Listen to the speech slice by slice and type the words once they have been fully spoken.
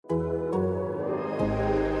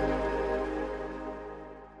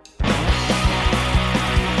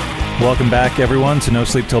Welcome back, everyone, to No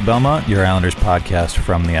Sleep Till Belmont, your Islanders podcast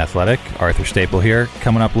from The Athletic. Arthur Staple here.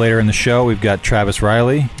 Coming up later in the show, we've got Travis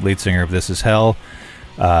Riley, lead singer of This Is Hell,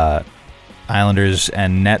 Islanders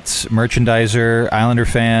and Nets merchandiser, Islander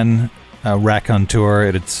fan, raconteur.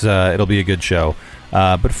 It'll be a good show.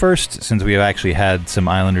 But first, since we have actually had some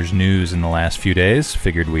Islanders news in the last few days,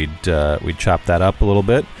 figured we'd chop that up a little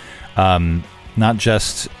bit. Not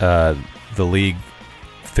just the league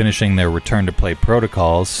finishing their return-to-play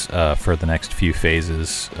protocols for the next few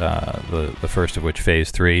phases, the first of which, Phase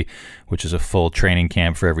 3, which is a full training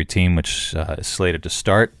camp for every team, which is slated to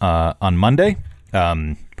start on Monday,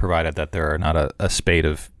 provided that there are not a spate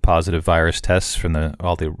of positive virus tests from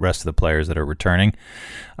all the rest of the players that are returning.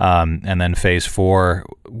 And then Phase 4,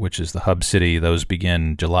 which is the hub city, those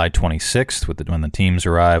begin July 26th when the teams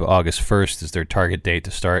arrive. August 1st is their target date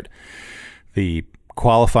to start the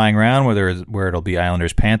qualifying round, where it'll be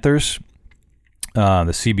Islanders-Panthers.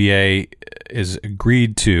 The CBA is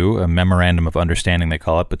agreed to a memorandum of understanding, they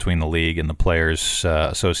call it, between the league and the Players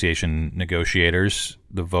Association negotiators.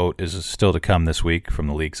 The vote is still to come this week from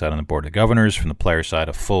the league side on the Board of Governors. From the player side,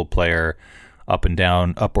 a full player up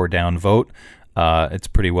or down vote. It's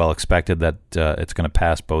pretty well expected that it's going to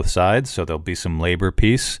pass both sides, so there'll be some labor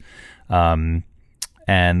peace.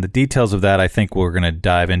 And the details of that, I think we're going to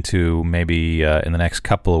dive into maybe in the next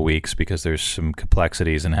couple of weeks, because there's some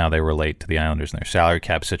complexities in how they relate to the Islanders and their salary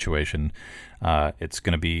cap situation. It's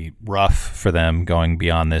going to be rough for them going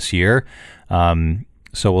beyond this year.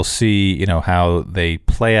 So we'll see, how they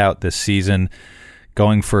play out this season.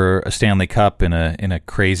 Going for a Stanley Cup in a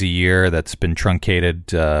crazy year that's been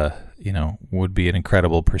truncated, would be an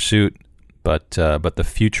incredible pursuit. But the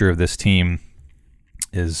future of this team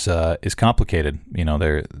is complicated.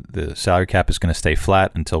 The salary cap is going to stay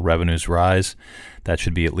flat until revenues rise. That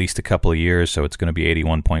should be at least a couple of years, so it's going to be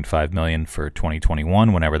 $81.5 million for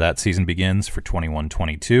 2021, whenever that season begins, for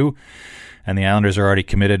 21-22. And the Islanders are already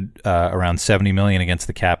committed around $70 million against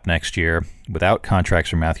the cap next year, without contracts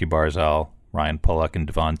for Matthew Barzal, Ryan Pulock, and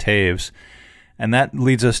Devon Taves. And that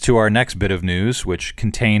leads us to our next bit of news, which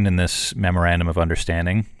contained in this memorandum of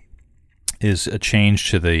understanding is a change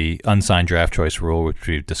to the unsigned draft choice rule, which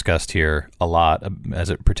we've discussed here a lot as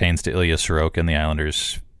it pertains to Ilya Sorokin, the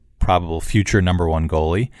Islanders' probable future number one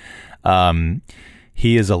goalie.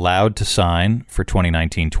 He is allowed to sign for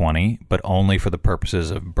 2019-20, but only for the purposes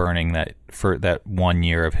of burning that 1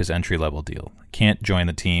 year of his entry-level deal. Can't join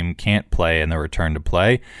the team, can't play in the return to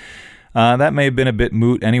play. That may have been a bit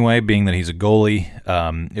moot anyway, being that he's a goalie.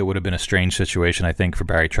 It would have been a strange situation, I think, for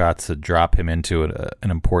Barry Trotz to drop him into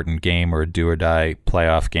an important game or a do-or-die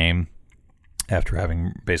playoff game after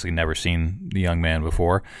having basically never seen the young man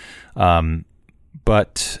before.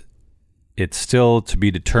 But it's still to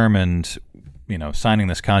be determined, signing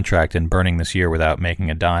this contract and burning this year without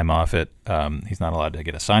making a dime off it. He's not allowed to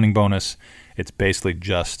get a signing bonus. It's basically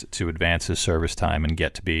just to advance his service time and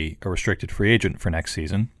get to be a restricted free agent for next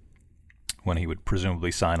season, when he would presumably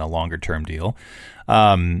sign a longer-term deal.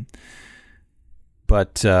 But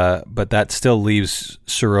that still leaves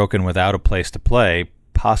Sorokin without a place to play,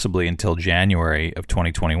 possibly until January of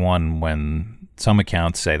 2021, when some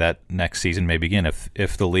accounts say that next season may begin.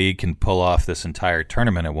 If the league can pull off this entire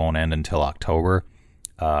tournament, it won't end until October.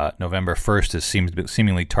 November 1st is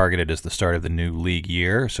seemingly targeted as the start of the new league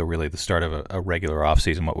year, so really the start of a regular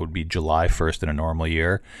offseason, what would be July 1st in a normal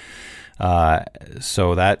year.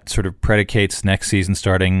 So that sort of predicates next season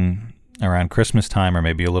starting around Christmas time or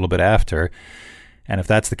maybe a little bit after. And if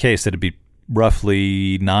that's the case, it'd be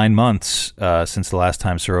roughly 9 months since the last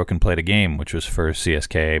time Sorokin played a game, which was for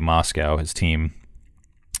CSKA Moscow, his team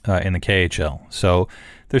in the KHL. So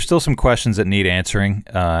there's still some questions that need answering.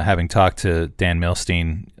 Having talked to Dan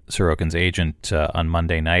Milstein, Sorokin's agent, on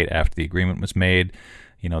Monday night after the agreement was made,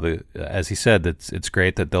 as he said, it's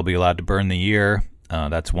great that they'll be allowed to burn the year.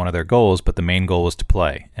 That's one of their goals, but the main goal is to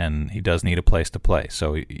play, and he does need a place to play.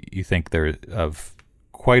 So you think there of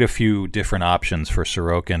quite a few different options for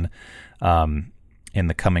Sorokin in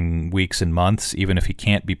the coming weeks and months. Even if he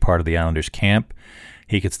can't be part of the Islanders camp,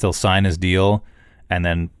 he could still sign his deal and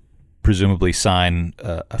then presumably sign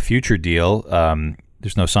a future deal.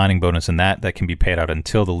 There's no signing bonus in that can be paid out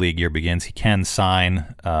until the league year begins. He can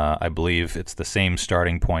sign, I believe it's the same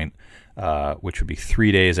starting point, which would be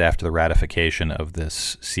 3 days after the ratification of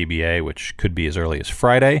this CBA, which could be as early as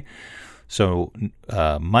Friday. So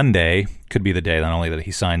Monday could be the day not only that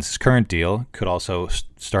he signs his current deal, could also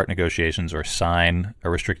start negotiations or sign a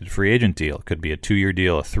restricted free agent deal. It could be a 2-year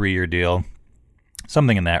deal, a 3-year deal,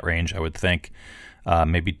 something in that range, I would think.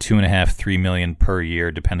 maybe $2.5-3 million per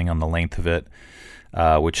year, depending on the length of it,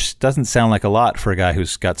 which doesn't sound like a lot for a guy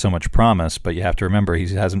who's got so much promise. But you have to remember he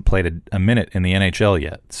hasn't played a minute in the NHL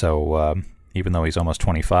yet. So even though he's almost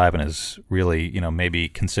 25 and is really, maybe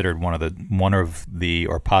considered one of the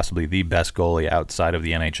or possibly the best goalie outside of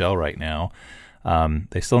the NHL right now,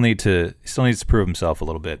 he still needs to prove himself a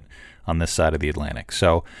little bit on this side of the Atlantic.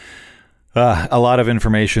 So a lot of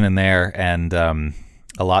information in there, and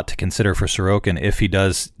a lot to consider for Sorokin if he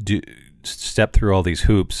does step through all these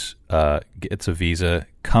hoops, gets a visa,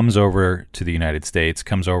 comes over to the United States,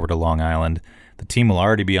 comes over to Long Island. The team will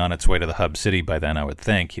already be on its way to the hub city by then, I would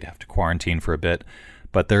think. He'd have to quarantine for a bit.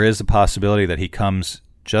 But there is a possibility that he comes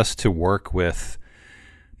just to work with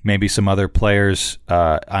maybe some other players,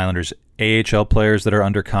 Islanders AHL players that are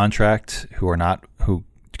under contract who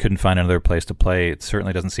couldn't find another place to play. It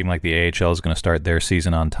certainly doesn't seem like the AHL is going to start their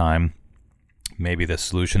season on time. Maybe the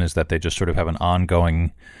solution is that they just sort of have an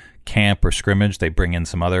ongoing camp or scrimmage. They bring in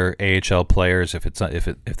some other AHL players if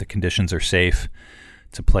the conditions are safe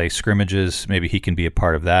to play scrimmages. Maybe he can be a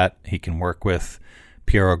part of that. He can work with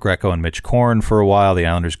Piero Greco and Mitch Korn for a while, the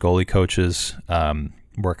Islanders goalie coaches,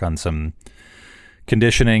 work on some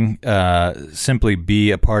conditioning, simply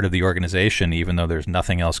be a part of the organization, even though there's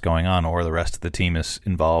nothing else going on or the rest of the team is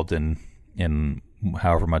involved in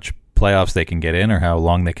however much playoffs they can get in or how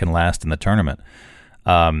long they can last in the tournament.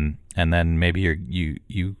 And then maybe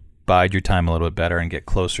you bide your time a little bit better and get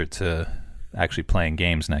closer to actually playing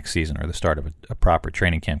games next season or the start of a proper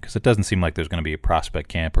training camp, because it doesn't seem like there's going to be a prospect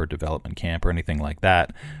camp or development camp or anything like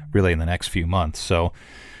that really in the next few months. So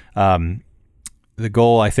the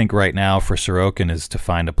goal, I think, right now for Sorokin is to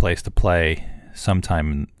find a place to play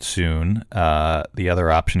sometime soon. The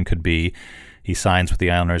other option could be he signs with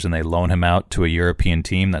the Islanders and they loan him out to a European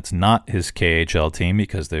team that's not his KHL team,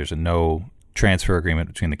 because there's no transfer agreement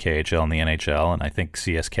between the KHL and the NHL. And I think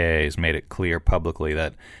CSKA has made it clear publicly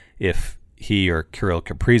that if he or Kirill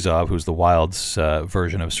Kaprizov, who's the Wild's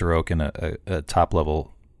version of Sorokin, a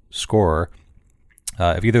top-level scorer,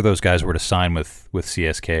 if either of those guys were to sign with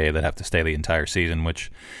CSKA, they'd have to stay the entire season,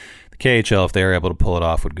 which the KHL, if they were able to pull it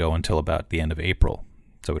off, would go until about the end of April.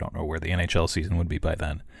 So we don't know where the NHL season would be by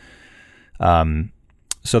then.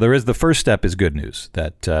 So there is the first step is good news,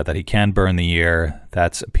 that he can burn the year.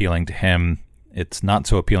 That's appealing to him. It's not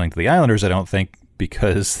so appealing to the Islanders, I don't think,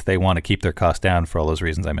 because they want to keep their costs down for all those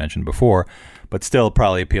reasons I mentioned before, but still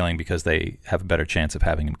probably appealing because they have a better chance of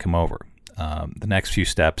having him come over. The next few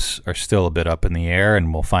steps are still a bit up in the air,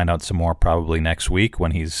 and we'll find out some more probably next week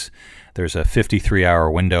when there's a 53-hour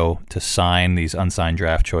window to sign these unsigned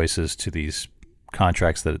draft choices to these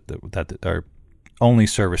contracts that are only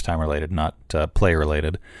service time related, not play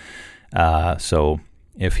related. So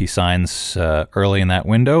if he signs early in that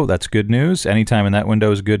window, that's good news. Anytime in that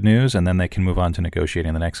window is good news, and then they can move on to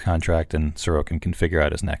negotiating the next contract, and Sorokin can figure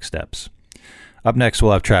out his next steps. Up next,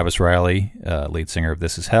 we'll have Travis Riley, lead singer of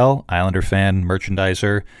This Is Hell, Islander fan,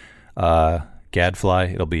 merchandiser, gadfly.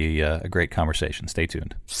 It'll be a great conversation. Stay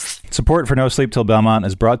tuned. Support for No Sleep Till Belmont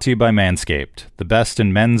is brought to you by Manscaped, the best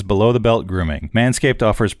in men's below-the-belt grooming. Manscaped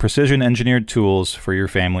offers precision-engineered tools for your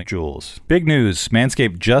family jewels. Big news,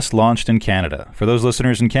 Manscaped just launched in Canada. For those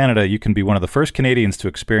listeners in Canada, you can be one of the first Canadians to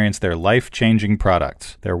experience their life-changing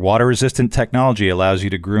products. Their water-resistant technology allows you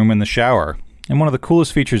to groom in the shower. And one of the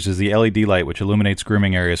coolest features is the LED light, which illuminates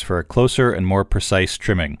grooming areas for a closer and more precise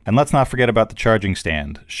trimming. And let's not forget about the charging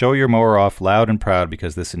stand. Show your mower off loud and proud,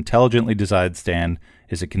 because this intelligently designed stand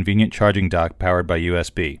is a convenient charging dock powered by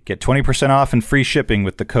USB. Get 20% off and free shipping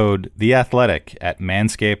with the code THEATHLETIC at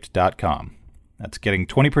manscaped.com. That's getting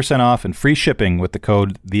 20% off and free shipping with the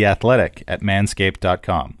code THEATHLETIC at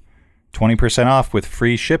manscaped.com. 20% off with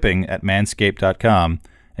free shipping at manscaped.com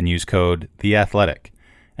and use code THEATHLETIC.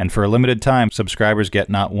 And for a limited time, subscribers get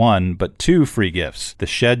not one, but two free gifts. The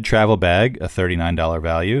Shed Travel Bag, a $39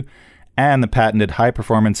 value, and the patented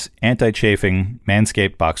high-performance, anti-chafing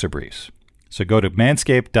Manscaped Boxer Briefs. So go to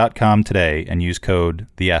manscaped.com today and use code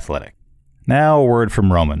THEATHLETIC. Now a word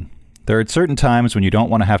from Roman. There are certain times when you don't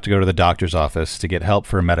want to have to go to the doctor's office to get help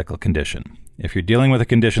for a medical condition. If you're dealing with a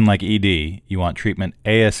condition like ED, you want treatment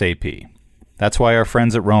ASAP. That's why our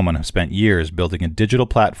friends at Roman have spent years building a digital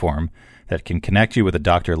platform that can connect you with a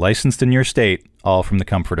doctor licensed in your state, all from the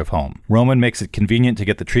comfort of home. Roman makes it convenient to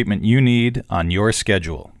get the treatment you need on your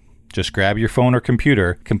schedule. Just grab your phone or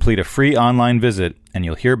computer, complete a free online visit, and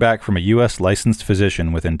you'll hear back from a U.S. licensed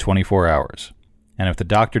physician within 24 hours. And if the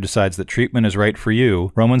doctor decides that treatment is right for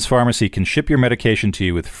you, Roman's Pharmacy can ship your medication to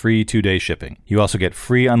you with free 2-day shipping. You also get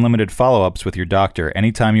free unlimited follow-ups with your doctor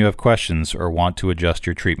anytime you have questions or want to adjust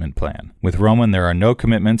your treatment plan. With Roman, there are no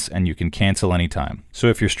commitments and you can cancel anytime. So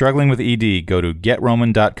if you're struggling with ED, go to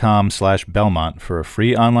getroman.com/Belmont for a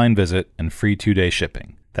free online visit and free 2-day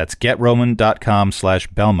shipping. That's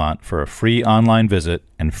getroman.com/Belmont for a free online visit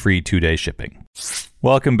and free 2-day shipping.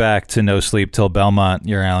 Welcome back to No Sleep Till Belmont,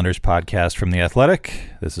 your Islanders podcast from The Athletic.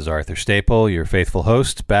 This is Arthur Staple, your faithful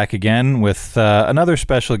host, back again with another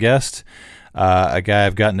special guest, a guy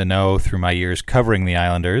I've gotten to know through my years covering the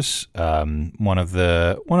Islanders. One of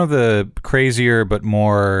the crazier but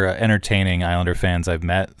more entertaining Islander fans I've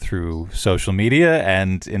met through social media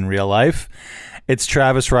and in real life. It's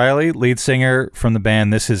Travis Riley, lead singer from the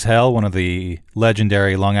band This Is Hell, one of the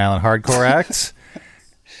legendary Long Island hardcore acts.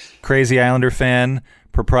 Crazy Islander fan,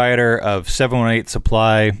 proprietor of 718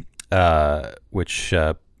 Supply, which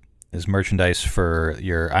is merchandise for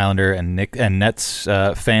your Islander and Nets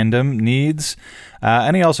fandom needs.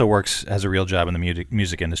 And he also has a real job in the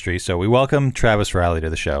music industry. So we welcome Travis Riley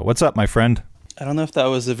to the show. What's up, my friend? I don't know if that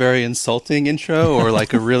was a very insulting intro or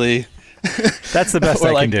like a really... That's the best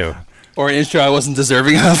I can do. Or an intro I wasn't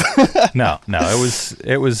deserving of. No,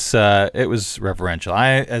 it was reverential.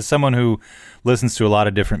 As someone who listens to a lot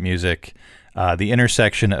of different music, the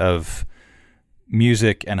intersection of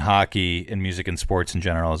music and hockey and music and sports in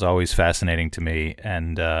general is always fascinating to me.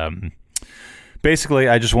 And basically,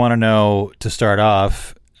 I just want to know, to start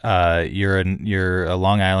off, you're a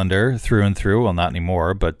Long Islander through and through. Well, not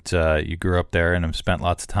anymore, but you grew up there and have spent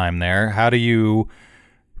lots of time there. How did you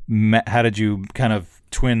kind of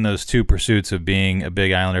twin those two pursuits of being a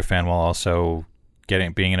big Islander fan while also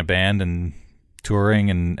being in a band and touring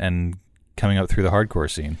and coming up through the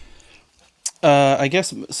hardcore scene? I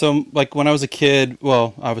guess so. Like when I was a kid,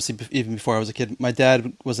 well, obviously even before I was a kid, my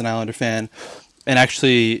dad was an Islander fan, and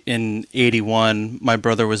actually in '81, my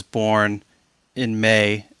brother was born in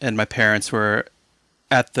May, and my parents were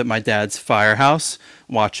at my dad's firehouse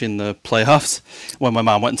watching the playoffs when my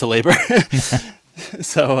mom went into labor.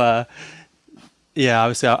 So. Yeah,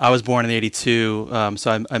 obviously I was born in '82,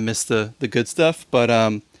 so I missed the good stuff. But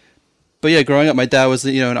yeah, growing up, my dad was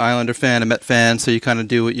an Islander fan, a Met fan, so you kind of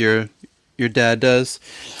do what your dad does.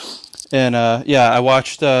 And I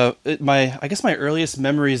watched I guess my earliest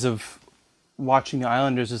memories of watching the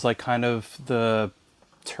Islanders is like kind of the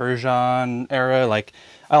Turgeon era. Like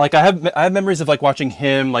I have memories of like watching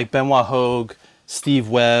him, like Benoit Hogue, Steve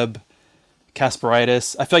Webb,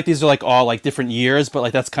 Kasparaitis. I feel like these are like all like different years, but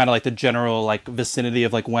like that's kind of like the general like vicinity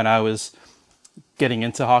of like when I was getting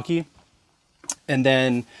into hockey. And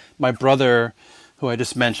then my brother, who I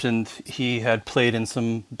just mentioned, he had played in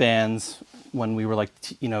some bands when we were like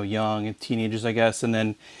young and teenagers, I guess. And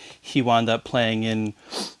then he wound up playing in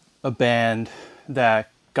a band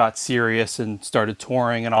that got serious and started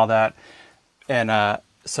touring and all that. And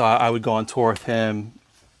so I would go on tour with him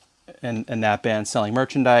and that band selling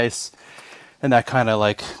merchandise. And that kind of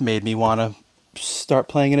like made me want to start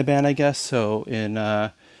playing in a band, I guess. So in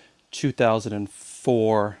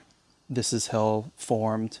 2004, This Is Hell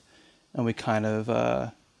formed, and we kind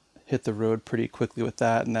of hit the road pretty quickly with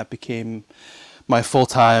that, and that became my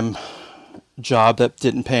full-time job that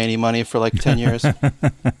didn't pay any money for like 10 years.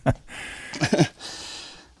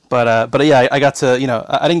 But yeah, I got to,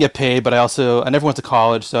 I didn't get paid, but I never went to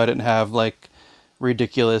college, so I didn't have like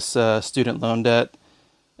ridiculous student loan debt,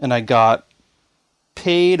 and I got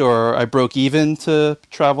paid, or I broke even to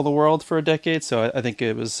travel the world for a decade, so I think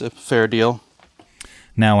it was a fair deal.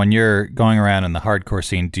 Now, when you're going around in the hardcore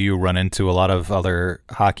scene, do you run into a lot of other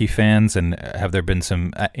hockey fans? And have there been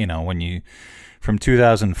some, from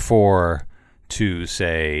 2004 to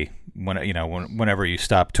say whenever you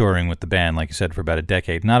stopped touring with the band, like you said, for about a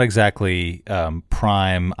decade, not exactly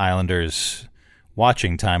prime Islanders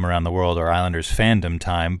watching time around the world or Islanders fandom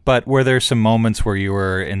time, but were there some moments where you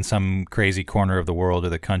were in some crazy corner of the world or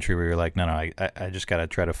the country where you're like, no, I just got to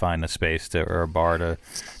try to find a space or a bar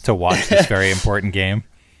to watch this very important game?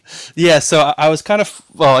 Yeah, so I was kind of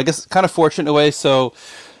fortunate in a way. So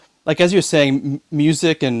like, as you're saying,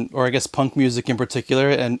 music or I guess punk music in particular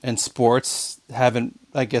and sports haven't,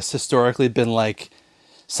 I guess, historically been like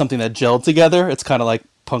something that gelled together. It's kind of like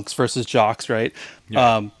punks versus jocks, right?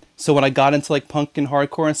 Yeah. So when I got into like punk and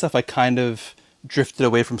hardcore and stuff, I kind of drifted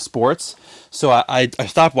away from sports. So I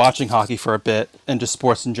stopped watching hockey for a bit and just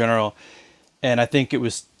sports in general. And I think it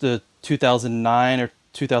was the 2009 or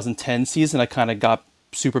 2010 season I kind of got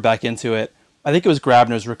super back into it. I think it was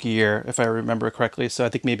Grabner's rookie year, if I remember correctly. So I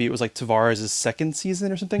think maybe it was like Tavares' second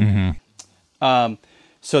season or something. Mm-hmm.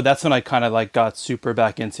 So that's when I kind of like got super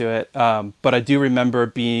back into it. But I do remember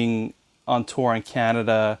being on tour in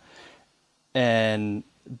Canada and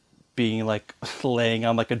being like laying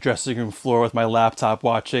on like a dressing room floor with my laptop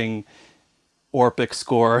watching Orpik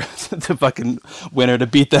score the fucking winner to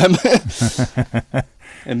beat them,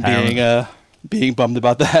 and being bummed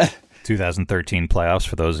about that. 2013 playoffs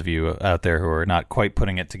for those of you out there who are not quite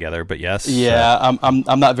putting it together, but yes. Yeah,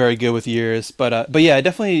 I'm not very good with years, but yeah,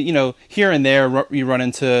 definitely, here and there you run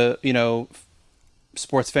into,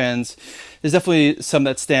 sports fans. There's definitely some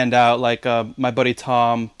that stand out. Like my buddy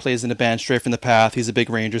Tom plays in a band Straight from the Path. He's a big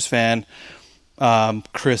Rangers fan.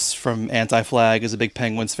 Chris from Anti-Flag is a big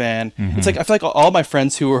Penguins fan. Mm-hmm. It's like I feel like all my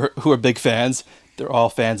friends who are big fans, they're all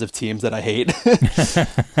fans of teams that I hate,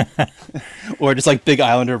 or just like big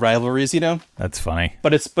Islander rivalries. That's funny.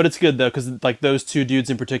 But it's good though, because like those two dudes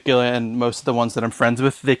in particular, and most of the ones that I'm friends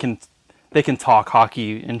with, they can talk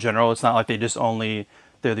hockey in general. It's not like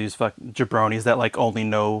they're these fucking jabronis that like only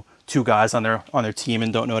know two guys on their team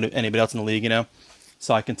and don't know anybody else in the league.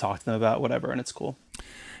 So I can talk to them about whatever, and it's cool.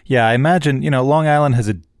 Yeah, I imagine, Long Island has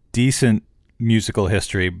a decent musical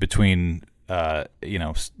history between,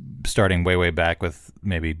 starting way back with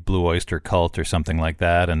maybe Blue Oyster Cult or something like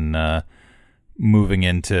that, and moving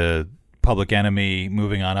into Public Enemy,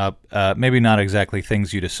 moving on up. Maybe not exactly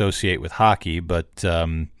things you'd associate with hockey, but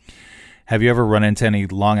have you ever run into any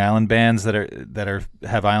Long Island bands that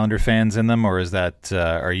have Islander fans in them, or is that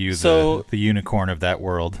are you the unicorn of that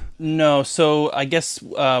world? No, so I guess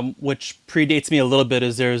which predates me a little bit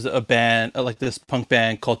is there's a band like this punk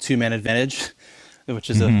band called Two Man Advantage, which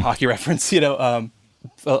is a hockey reference. They're a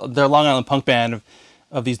Long Island punk band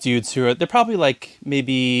of these dudes who they're probably like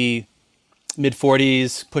maybe mid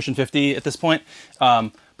 40s, pushing 50 at this point.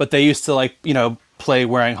 But they used to play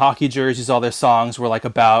wearing hockey jerseys. All their songs were like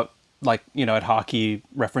about at hockey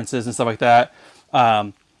references and stuff like that.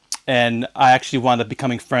 And I actually wound up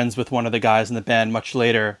becoming friends with one of the guys in the band much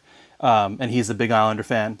later. And he's a big Islander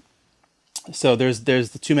fan. So there's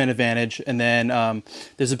the Two Man Advantage. And then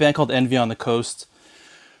there's a band called Envy on the Coast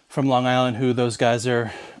from Long Island, who those guys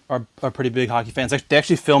are pretty big hockey fans. They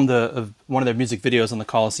actually filmed one of their music videos on the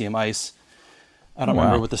Coliseum ice. I don't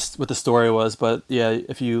remember what the story was, but yeah,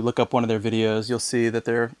 if you look up one of their videos, you'll see that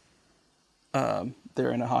they're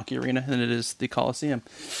in a hockey arena, and it is the Coliseum.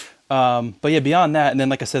 But yeah, beyond that, and then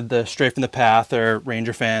like I said, the Straight from the Path are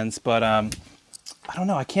Ranger fans. But I don't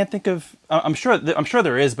know. I can't think of. I'm sure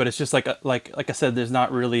there is, but it's just like I said, there's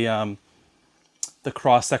not really the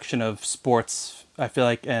cross section of sports. I feel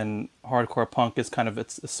like, and hardcore punk is kind of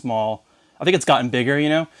it's a small. I think it's gotten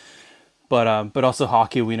bigger, But also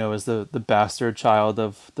hockey, we know, is the bastard child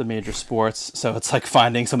of the major sports. So it's like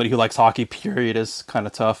finding somebody who likes hockey, period, is kind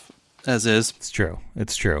of tough. As is. It's true.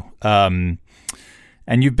 And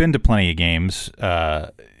you've been to plenty of games,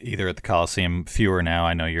 either at the Coliseum, fewer now.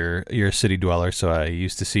 I know you're a city dweller, so I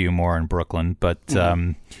used to see you more in Brooklyn. But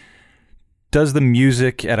does the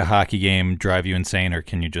music at a hockey game drive you insane, or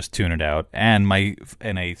can you just tune it out? And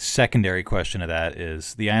a secondary question to that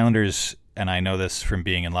is, the Islanders, and I know this from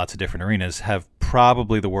being in lots of different arenas, have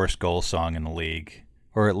probably the worst goal song in the league,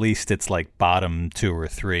 or at least it's like bottom 2 or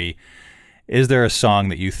 3. Is there a song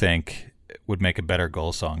that you think would make a better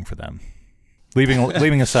goal song for them?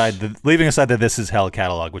 Leaving aside that This Is Hell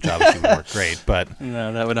catalog, which obviously would work great, but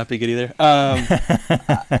no, that would not be good either.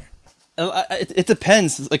 It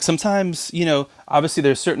depends. Like sometimes, obviously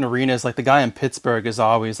there's certain arenas. Like the guy in Pittsburgh is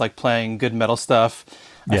always like playing good metal stuff.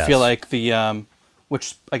 Yes. I feel like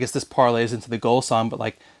which I guess this parlays into the goal song, but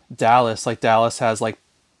like Dallas has like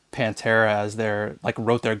Pantera as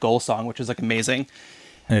wrote their goal song, which is like amazing.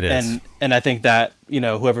 It is. And I think that,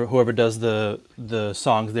 whoever does the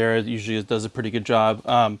songs there usually does a pretty good job.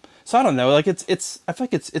 So I don't know, like it's I feel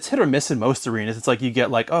like it's hit or miss in most arenas. It's like you get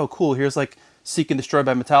like, oh cool, here's like Seek and Destroy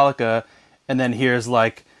by Metallica, and then here's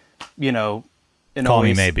like, Call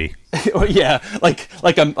Me Maybe. Yeah,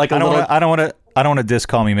 I don't want to diss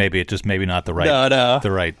Call Me Maybe. It's just maybe not the right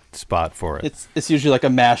the right spot for it. It's usually like a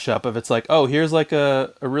mashup of, it's like, oh, here's like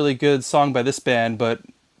a really good song by this band, but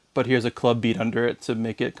here's a club beat under it to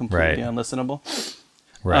make it completely unlistenable.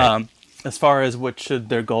 Right. As far as what should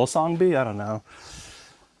their goal song be, I don't know.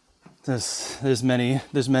 There's many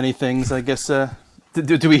things, I guess.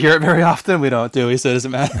 Do we hear it very often? We don't, do we? So it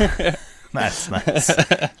doesn't matter. That's nice.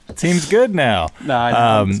 Seems good now.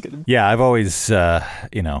 Nah, yeah, I've always, I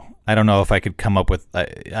don't know if I could come up with.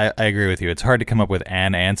 I agree with you. It's hard to come up with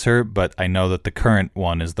an answer, but I know that the current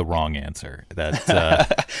one is the wrong answer.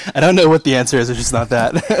 That I don't know what the answer is. It's just not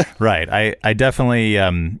that. Right. I definitely.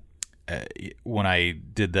 when I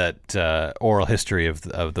did that oral history of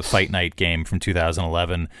the Fight Night game from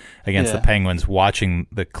 2011 against the Penguins, watching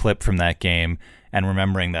the clip from that game and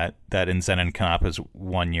remembering that in Zenon Kanapa's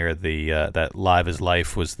one year, that "Live Is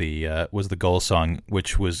Life" was the goal song,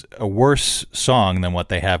 which was a worse song than what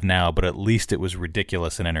they have now, but at least it was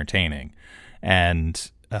ridiculous and entertaining.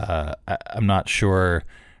 And I'm not sure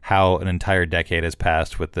how an entire decade has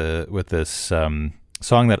passed with this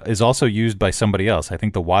song that is also used by somebody else. I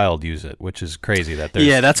think the Wild use it, which is crazy.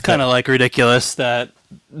 That's kind of like ridiculous. That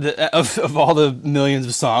of all the millions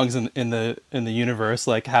of songs in the universe,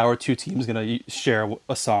 like how are two teams gonna share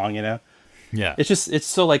a song? You know? Yeah. It's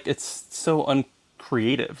so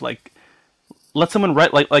uncreative. Like, let someone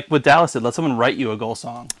write like what Dallas did. Let someone write you a goal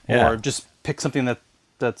song, or just pick something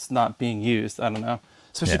that's not being used. I don't know.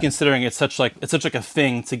 Especially considering it's such like a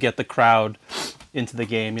thing to get the crowd into the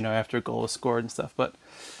game, you know, after a goal is scored and stuff. But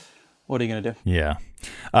what are you gonna do? Yeah.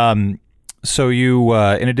 So you,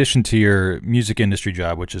 in addition to your music industry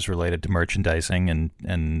job, which is related to merchandising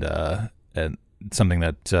and something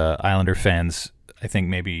that Islander fans, I think,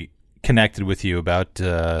 maybe connected with you about,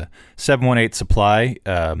 718 Supply,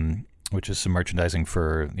 which is some merchandising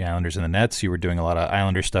for the Islanders and the Nets. You were doing a lot of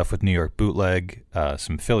Islander stuff with New York Bootleg,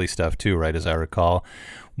 some Philly stuff too, right? As I recall.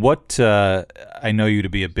 What I know you to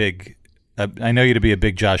be a big Josh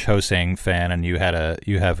Hosang fan, and you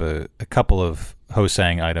have a couple of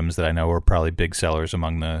Hosang items that I know were probably big sellers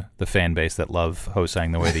among the fan base that love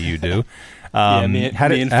Hosang the way that you do. Me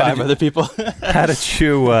and five other people. How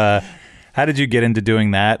did you get into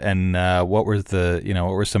doing that, and what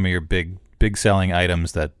were some of your big selling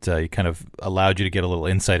items that you kind of allowed you to get a little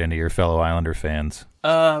insight into your fellow Islander fans?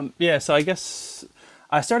 So I guess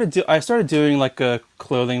I started doing like a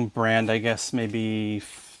clothing brand, I guess maybe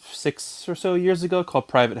 6 or so years ago, called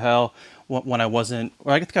Private Hell. When I wasn't,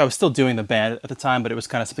 or I think I was still doing the band at the time, but it was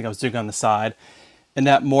kind of something I was doing on the side, and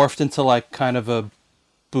that morphed into like kind of a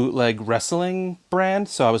bootleg wrestling brand.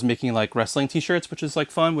 So I was making like wrestling T-shirts, which is like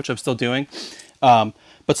fun, which I'm still doing.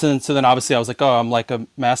 But so then obviously I was like, oh, I'm like a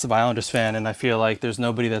massive Islanders fan, and I feel like there's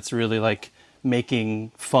nobody that's really like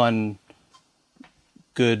making fun,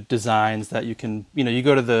 good designs that you can, you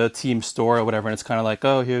go to the team store or whatever, and it's kind of like,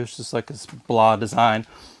 oh, here's just like this blah design.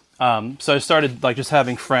 So I started like just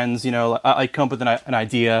having friends, I come up with an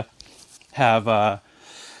idea, have a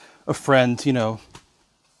friend,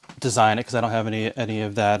 design it, because I don't have any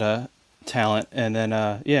of that talent, and then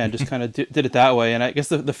and just kind of did it that way. And I guess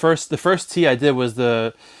the first tee I did was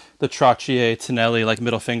the Trottier Tonelli like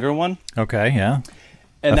middle finger one. Okay, yeah.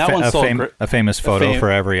 And that one sold a famous photo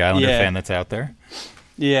for every Islander fan that's out there.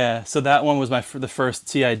 Yeah, so that one was the first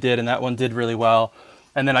tee I did, and that one did really well.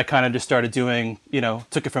 And then I kind of just started doing,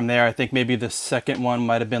 took it from there. I think maybe the second one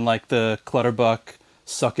might have been like the Clutterbuck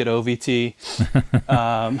Suck It OVT.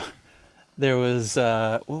 There was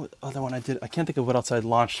what other one I did? I can't think of what else I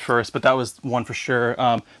launched first, but that was one for sure.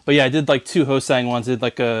 But yeah, I did like 2 Hosang ones. I did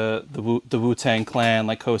like the Wu-Tang Clan,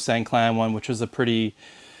 like Hosang Clan one, which was a pretty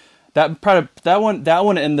that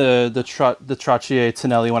one and the Trottier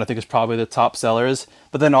Tonelli one I think is probably the top sellers.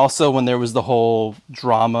 But then also when there was the whole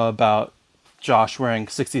drama about Josh wearing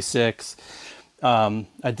 66, I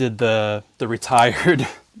did the retired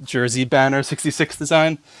jersey banner 66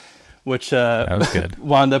 design, which that was good.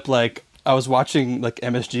 Wound up like I was watching like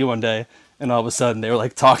MSG one day, and all of a sudden they were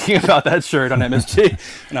like talking about that shirt on MSG,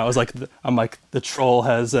 and I was like, the troll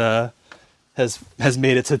has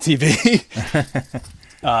made it to TV.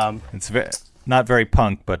 It's not very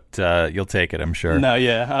punk, but you'll take it, I'm sure. No,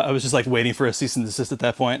 yeah, I was just like waiting for a cease and desist at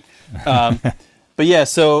that point. But yeah,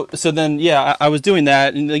 so then I was doing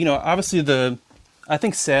that, and obviously I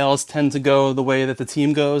think sales tend to go the way that the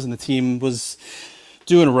team goes, and the team was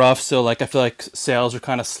doing rough, so like I feel like sales were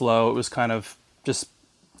kind of slow. It was kind of just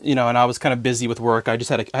and I was kind of busy with work. I just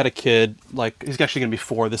had a kid, like he's actually gonna be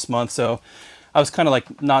 4 this month, so I was kind of like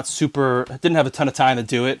didn't have a ton of time to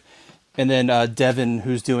do it. And then Devin,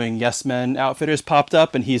 who's doing Yes Men Outfitters, popped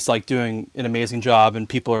up, and he's like doing an amazing job, and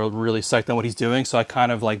people are really psyched on what he's doing. So I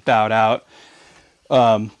kind of like bowed out,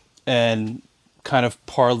 and kind of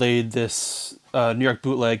parlayed this New York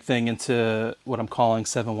Bootleg thing into what I'm calling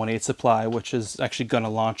 718 Supply, which is actually going to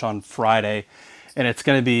launch on Friday, and it's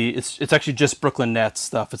going to be it's actually just Brooklyn Nets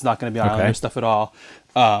stuff. It's not going to be Islander stuff at all.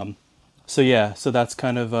 So that's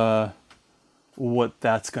kind of what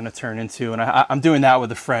that's going to turn into, and I'm doing that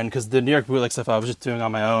with a friend, because the New York Bootleg stuff I was just doing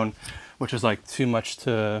on my own, which was like too much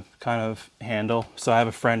to kind of handle. So I have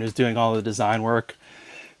a friend who's doing all the design work,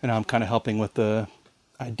 and I'm kind of helping with the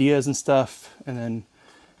ideas and stuff. And then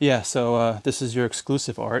so this is your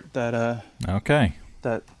exclusive art that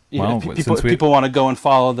Well, people want to go and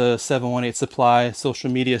follow the 718 Supply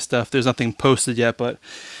social media stuff. There's nothing posted yet, but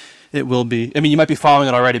it will be. I mean, you might be following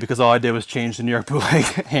it already because all I did was change the New York Bootleg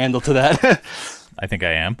handle to that. I think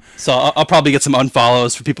I am. So I'll probably get some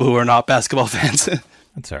unfollows for people who are not basketball fans.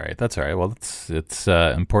 That's all right. Well, it's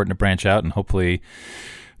important to branch out, and hopefully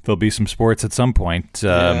there'll be some sports at some point.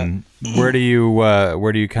 Where do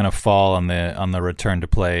you kind of fall on the return to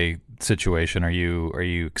play situation? Are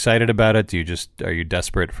you excited about it? Are you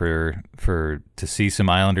desperate for to see some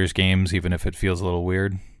Islanders games, even if it feels a little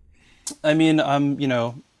weird? I mean, I'm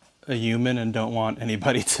a human and don't want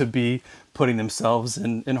anybody to be putting themselves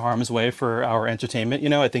in harm's way for our entertainment.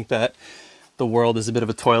 I think that the world is a bit of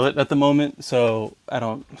a toilet at the moment, so I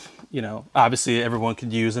don't, obviously everyone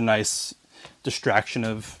could use a nice distraction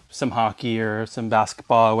of some hockey or some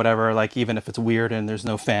basketball or whatever, like even if it's weird and there's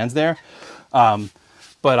no fans there.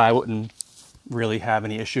 But I wouldn't really have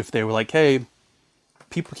any issue if they were like, hey,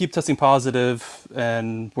 people keep testing positive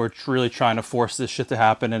and we're really trying to force this shit to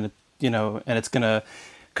happen, and and it's gonna,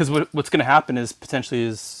 because what's gonna happen is potentially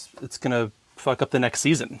it's gonna fuck up the next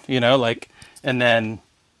season,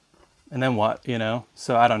 and then what,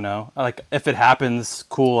 So I don't know. Like, if it happens,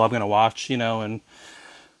 cool, I'm gonna watch, and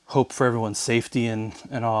hope for everyone's safety and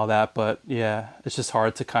all that. But yeah, it's just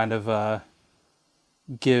hard to kind of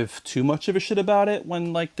give too much of a shit about it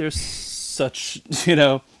when there's such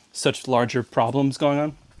larger problems going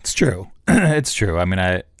on. It's true. It's true. I mean,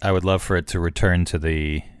 I would love for it to return to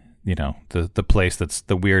the place that's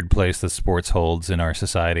the weird place that sports holds in our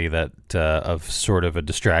society, that of sort of a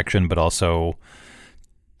distraction, but also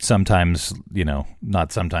sometimes,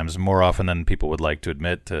 not sometimes, more often than people would like to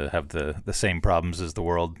admit, to have the same problems as the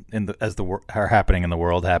world are happening in the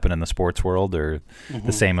world happen in the sports world, or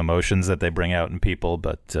the same emotions that they bring out in people.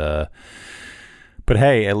 But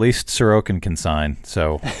hey, at least Sorokin can sign.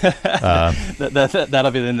 So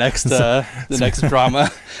that'll be the next drama.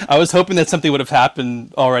 I was hoping that something would have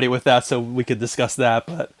happened already with that, so we could discuss that,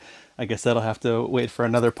 but I guess that'll have to wait for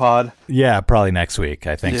another pod. Yeah, probably next week.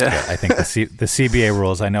 I think. Yeah. I think the CBA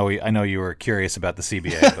rules. I know you were curious about the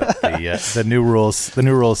CBA, but the new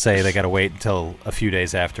rules say they got to wait until a few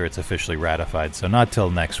days after it's officially ratified. So not till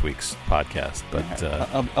next week's podcast. But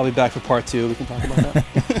I'll be back for part 2. We can talk about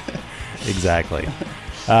that. Exactly.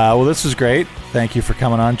 Well, this was great. Thank you for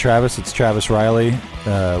coming on, Travis. It's Travis Riley,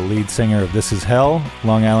 lead singer of This Is Hell,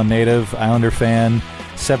 Long Island native, Islander fan.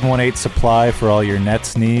 718 Supply for all your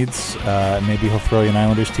Nets needs. Maybe he'll throw you an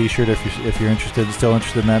Islanders t-shirt if you're still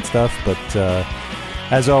interested in that stuff. But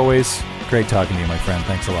as always, great talking to you, my friend.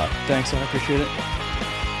 Thanks a lot. Thanks, I appreciate it.